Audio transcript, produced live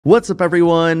What's up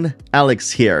everyone, Alex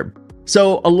here.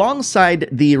 So alongside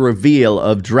the reveal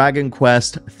of Dragon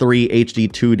Quest III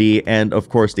HD-2D and of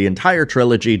course the entire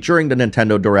trilogy during the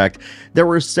Nintendo Direct, there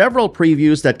were several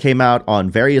previews that came out on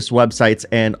various websites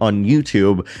and on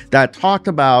YouTube that talked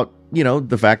about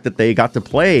the fact that they got to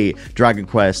play Dragon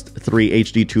Quest III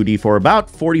HD-2D for about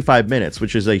 45 minutes,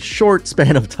 which is a short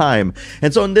span of time.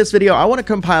 And so in this video, I want to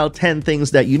compile 10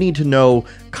 things that you need to know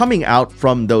coming out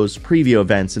from those preview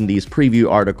events and these preview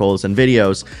articles and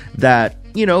videos that,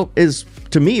 is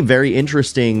to me very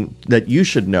interesting that you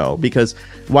should know, because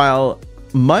while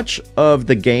much of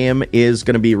the game is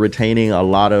going to be retaining a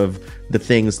lot of the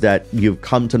things that you've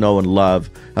come to know and love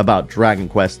about Dragon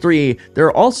Quest III, there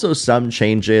are also some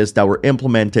changes that were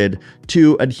implemented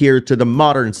to adhere to the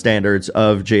modern standards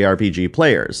of JRPG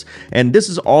players. And this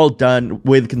is all done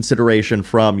with consideration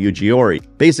from Yuji Horii.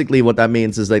 Basically, what that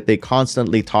means is that they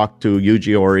constantly talk to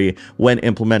Yuji Horii when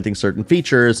implementing certain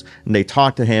features, and they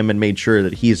talk to him and made sure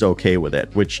that he's okay with it,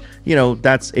 which,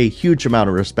 that's a huge amount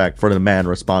of respect for the man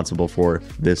responsible for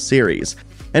this series.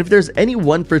 And if there's any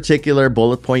one particular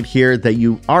bullet point here that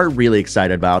you are really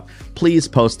excited about, please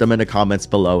post them in the comments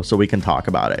below so we can talk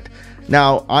about it.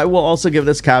 Now, I will also give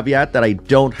this caveat that I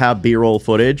don't have B-roll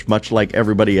footage, much like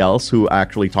everybody else who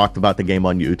actually talked about the game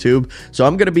on YouTube. So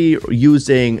I'm going to be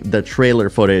using the trailer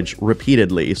footage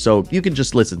repeatedly, so you can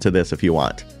just listen to this if you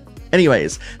want.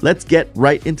 Anyways, let's get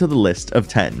right into the list of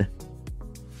 10.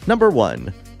 Number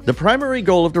 1. The primary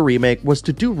goal of the remake was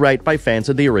to do right by fans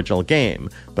of the original game,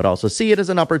 but also see it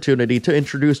as an opportunity to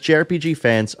introduce JRPG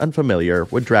fans unfamiliar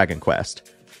with Dragon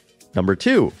Quest. Number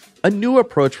 2. A new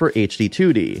approach for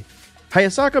HD-2D.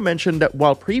 Hayasaka mentioned that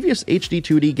while previous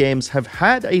HD-2D games have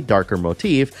had a darker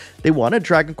motif, they wanted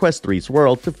Dragon Quest III's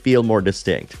world to feel more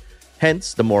distinct.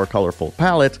 Hence, the more colorful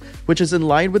palette, which is in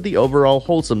line with the overall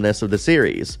wholesomeness of the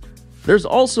series. There's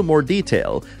also more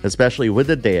detail, especially with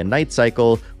the day and night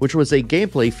cycle, which was a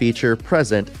gameplay feature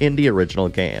present in the original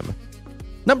game.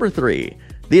 Number 3.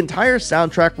 The entire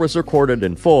soundtrack was recorded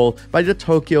in full by the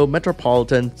Tokyo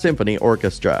Metropolitan Symphony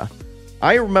Orchestra.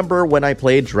 I remember when I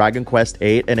played Dragon Quest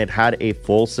VIII and it had a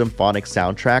full symphonic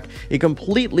soundtrack, it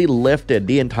completely lifted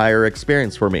the entire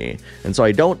experience for me. And so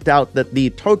I don't doubt that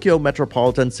the Tokyo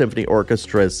Metropolitan Symphony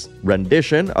Orchestra's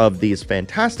rendition of these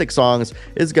fantastic songs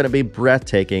is going to be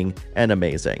breathtaking and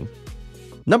amazing.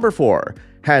 Number 4.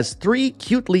 Has 3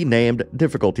 cutely named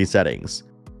difficulty settings.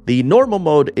 The normal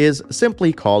mode is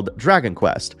simply called Dragon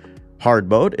Quest.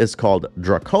 Hard mode is called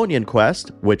Draconian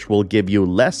Quest, which will give you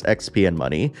less XP and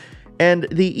money. And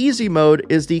the easy mode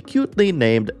is the cutely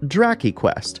named Draki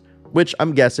Quest, which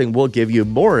I'm guessing will give you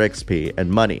more XP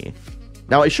and money.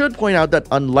 Now I should point out that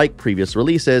unlike previous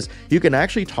releases, you can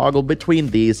actually toggle between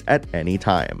these at any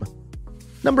time.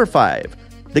 Number 5.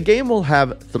 The game will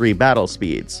have 3 battle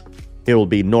speeds. It will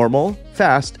be normal,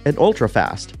 fast, and ultra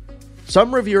fast.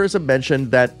 Some reviewers have mentioned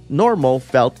that normal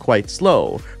felt quite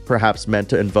slow, perhaps meant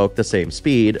to invoke the same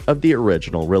speed of the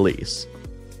original release.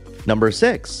 Number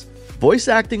 6. Voice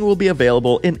acting will be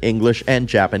available in English and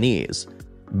Japanese.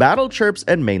 Battle chirps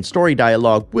and main story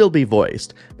dialogue will be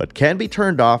voiced, but can be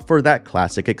turned off for that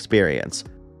classic experience.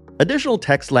 Additional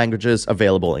text languages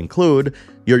available include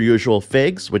your usual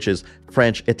FIGs, which is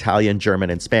French, Italian, German,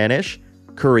 and Spanish,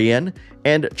 Korean,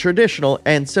 and traditional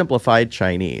and simplified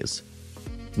Chinese.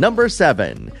 Number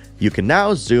 7. You can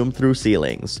now zoom through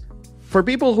ceilings. For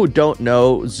people who don't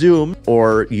know, zoom,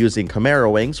 or using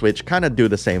Chimera Wings, which kind of do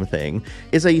the same thing,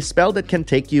 is a spell that can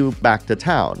take you back to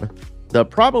town. The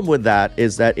problem with that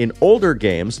is that in older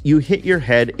games, you hit your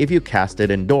head if you cast it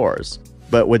indoors.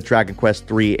 But with Dragon Quest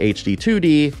III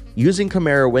HD-2D, using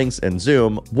Chimera Wings and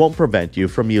zoom won't prevent you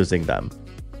from using them.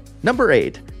 Number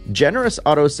 8. Generous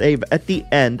autosave at the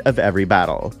end of every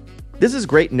battle. This is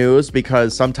great news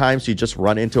because sometimes you just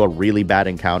run into a really bad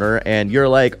encounter and you're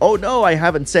like, oh no, I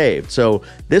haven't saved. So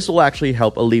this will actually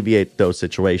help alleviate those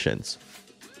situations.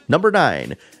 Number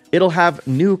 9. It'll have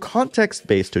new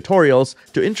context-based tutorials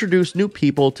to introduce new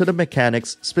people to the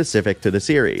mechanics specific to the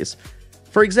series.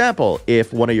 For example,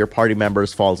 if one of your party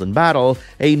members falls in battle,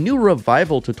 a new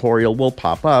revival tutorial will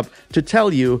pop up to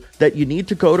tell you that you need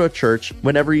to go to a church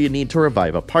whenever you need to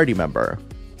revive a party member.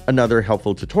 Another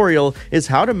helpful tutorial is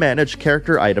how to manage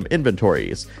character item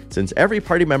inventories, since every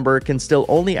party member can still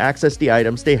only access the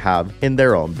items they have in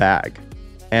their own bag.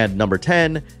 And number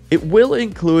 10, it will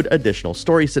include additional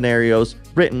story scenarios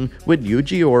written with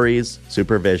Yuji Horii's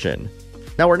supervision.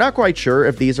 Now we're not quite sure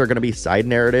if these are going to be side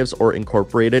narratives or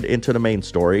incorporated into the main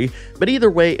story, but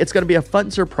either way, it's going to be a fun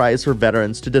surprise for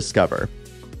veterans to discover.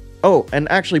 Oh, and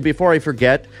actually, before I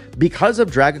forget, because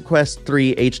of Dragon Quest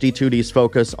III HD-2D's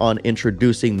focus on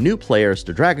introducing new players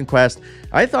to Dragon Quest,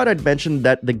 I thought I'd mention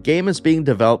that the game is being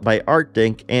developed by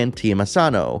ArtDink and Team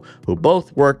Asano, who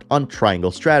both worked on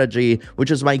Triangle Strategy, which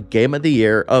is my Game of the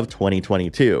Year of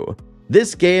 2022.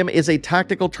 This game is a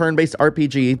tactical turn-based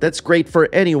RPG that's great for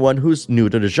anyone who's new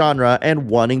to the genre and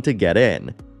wanting to get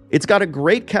in. It's got a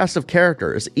great cast of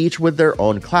characters, each with their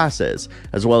own classes,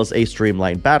 as well as a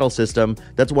streamlined battle system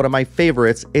that's one of my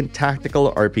favorites in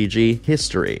tactical RPG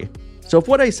history. So if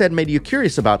what I said made you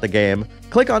curious about the game,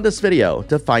 click on this video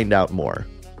to find out more.